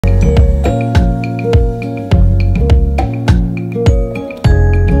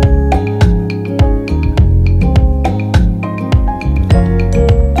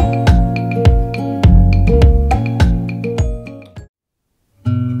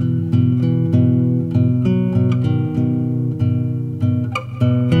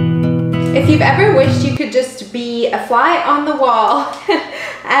you've ever wished you could just be a fly on the wall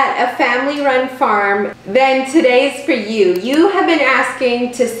at a family-run farm, then today's for you. You have been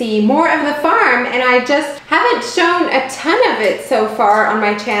asking to see more of the farm, and I just haven't shown a ton of it so far on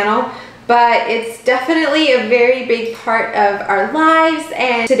my channel, but it's definitely a very big part of our lives,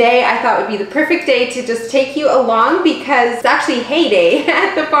 and today I thought would be the perfect day to just take you along because it's actually hay day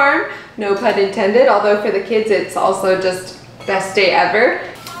at the farm. No pun intended, although for the kids it's also just best day ever.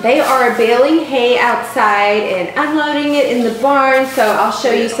 They are baling hay outside and unloading it in the barn, so I'll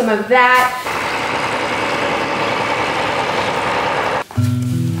show you some of that.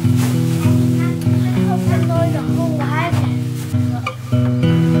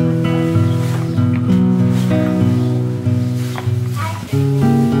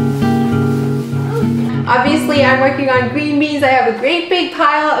 Obviously, I'm working on green beans. I have a great big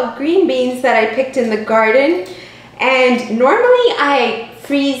pile of green beans that I picked in the garden. And normally I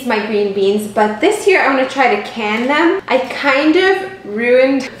freeze my green beans, but this year I'm gonna try to can them. I kind of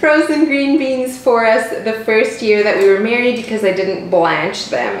ruined frozen green beans for us the first year that we were married because I didn't blanch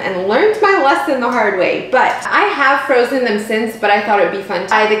them and learned my lesson the hard way. But I have frozen them since, but I thought it would be fun to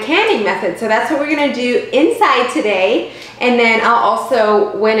try the canning method. So that's what we're gonna do inside today. And then I'll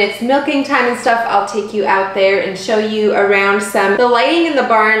also, when it's milking time and stuff, I'll take you out there and show you around some. The lighting in the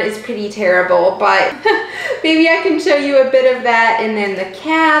barn is pretty terrible, but maybe I can show you a bit of that, and then the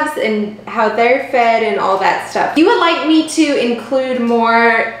calves and how they're fed and all that stuff. If you would like me to include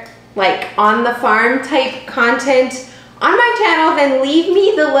more like on the farm type content on my channel, then leave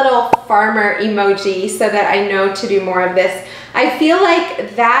me the little farmer emoji so that I know to do more of this. I feel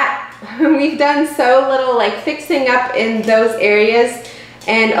like that we've done so little like fixing up in those areas,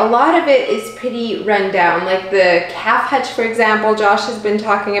 and a lot of it is pretty run down. Like the calf hutch, for example, Josh has been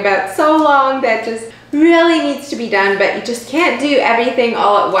talking about so long, that just really needs to be done, but you just can't do everything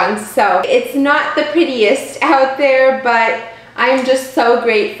all at once. So it's not the prettiest out there, but I'm just so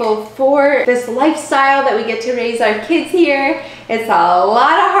grateful for this lifestyle that we get to raise our kids here. It's a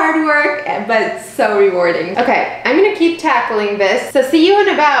lot of hard work, but so rewarding. Okay, I'm gonna keep tackling this. So see you in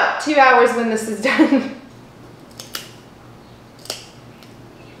about 2 hours when this is done.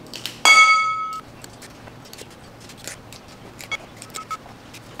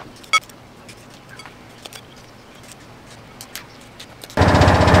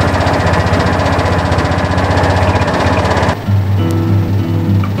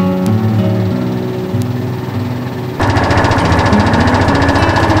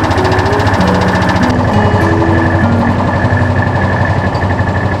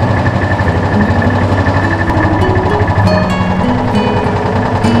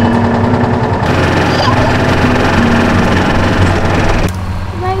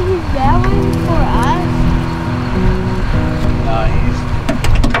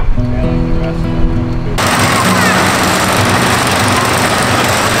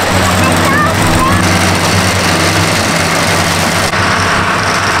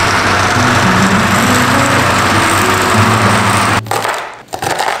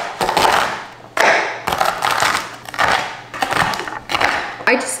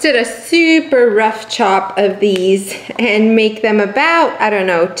 I just did a super rough chop of these and make them about, I don't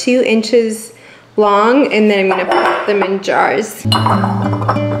know, 2 inches long, and then I'm gonna put them in jars.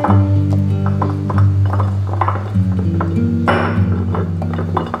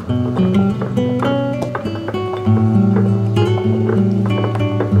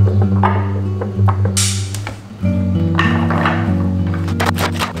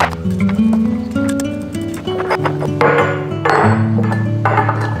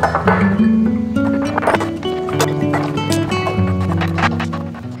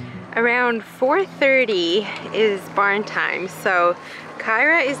 Around 4:30 is barn time, so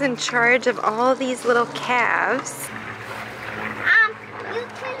Kyra is in charge of all these little calves.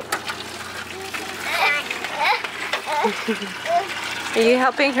 Are you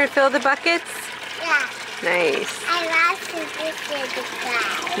helping her fill the buckets? Yeah. Nice. I lost the bucket.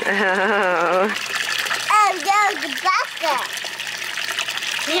 Oh. Oh no, the bucket.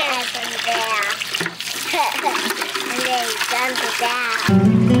 Yeah, from there. And then you dump it down.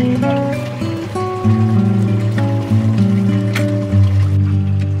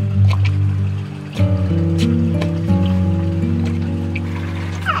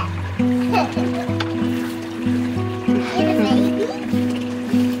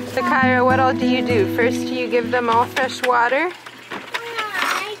 So Kyra, what all do you do? First you give them all fresh water?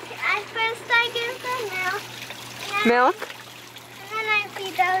 First I give them milk. Milk? And then I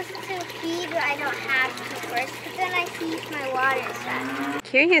feed those to feed, but I don't have to first. But then I feed my water stuff.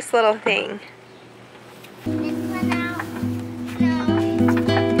 Curious little thing. This one out.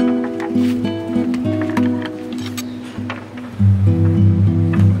 No.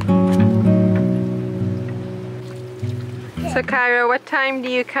 So Cairo, what time do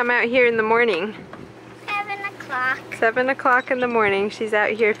you come out here in the morning? 7 o'clock. 7 o'clock in the morning. She's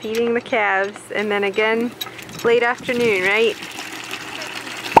out here feeding the calves, and then again late afternoon, right?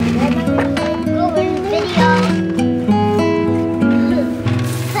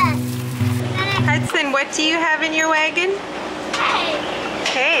 Hudson, what do you have in your wagon? Hay.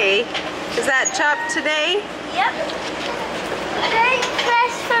 Hay? Is that chopped today? Yep. Very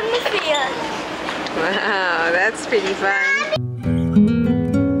fresh from the field. Wow, that's pretty fun.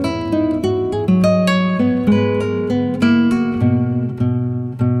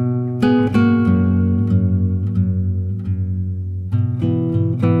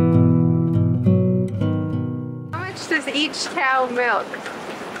 How much does each cow milk?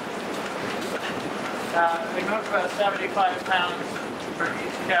 They milk about 75 pounds for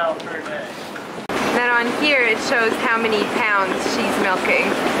each cow per day. Then on here it shows how many pounds she's milking.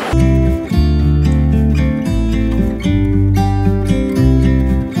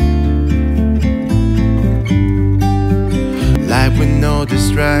 Life with no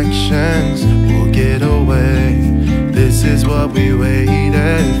distractions, we'll get away. This is what we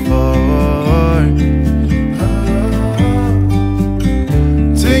waited for.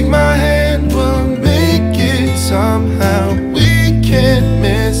 Take my hand, we'll make it somehow. We can't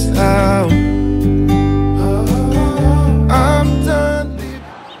miss out. I'm done.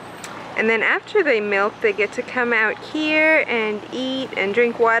 And then after they milk, they get to come out here and eat and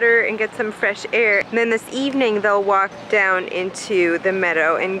drink water and get some fresh air. And then this evening they'll walk down into the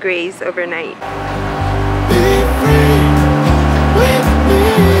meadow and graze overnight. Be free with me.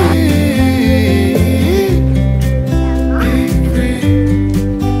 Be free.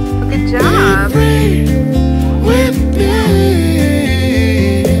 Good job. Be free with me.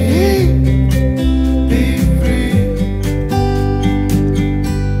 Be free.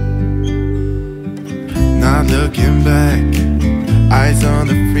 Not looking back, eyes on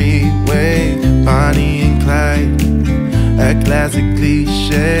the freeway, Bonnie and Clyde, a classic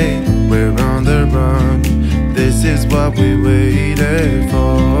cliche. We're on the run, this is what we waited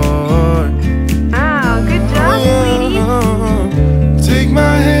for. Wow, good job, sweetie. Take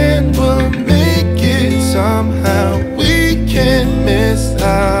my hand, we'll make it somehow. We can't miss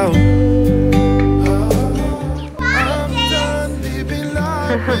out. I'm done living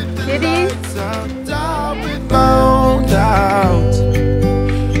life with the Kitties. lights out, down with my own doubts.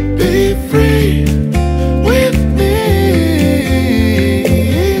 Be free with me.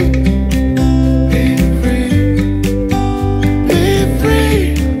 Be free. Be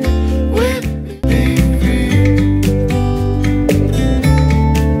free with me. Be free.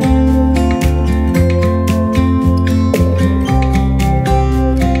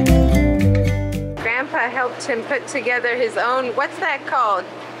 Grandpa helped him put together his own, what's that called?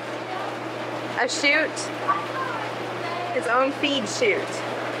 A chute? His own feed chute.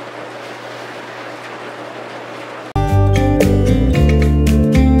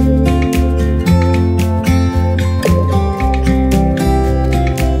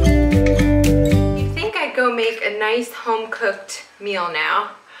 You think I'd go make a nice home-cooked meal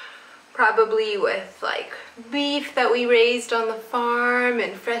now? Probably with like beef that we raised on the farm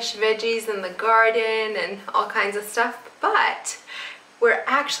and fresh veggies in the garden and all kinds of stuff, but we're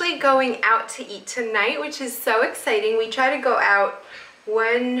actually going out to eat tonight, which is so exciting. We try to go out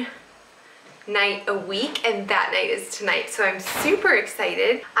one night a week, and that night is tonight, so I'm super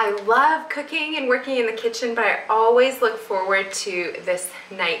excited. I love cooking and working in the kitchen, but I always look forward to this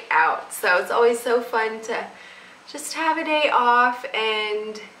night out. So it's always so fun to just have a day off.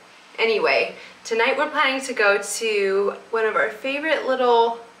 And anyway, tonight we're planning to go to one of our favorite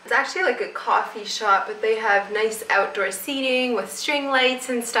little, it's actually like a coffee shop, but they have nice outdoor seating with string lights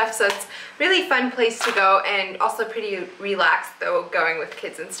and stuff, so it's a really fun place to go, and also pretty relaxed though, going with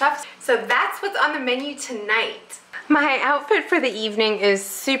kids and stuff. So that's what's on the menu tonight. My outfit for the evening is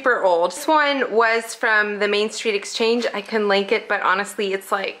super old. This one was from the Main Street Exchange. I can link it, but honestly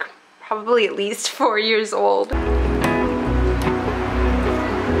it's like probably at least 4 years old.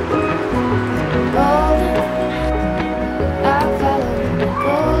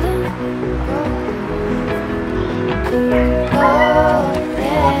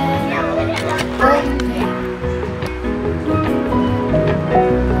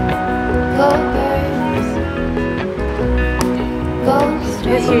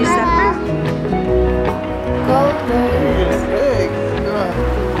 Is your supper? It's big.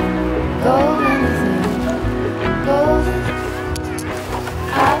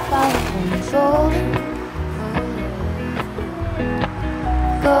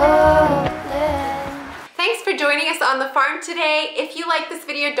 Thanks for for joining us on the farm today. If you like this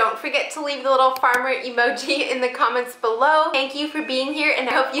video, don't forget to leave the little farmer emoji in the comments below. Thank you for being here, and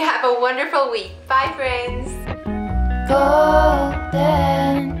I hope you have a wonderful week. Bye, friends. Golden,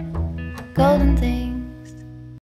 golden thing.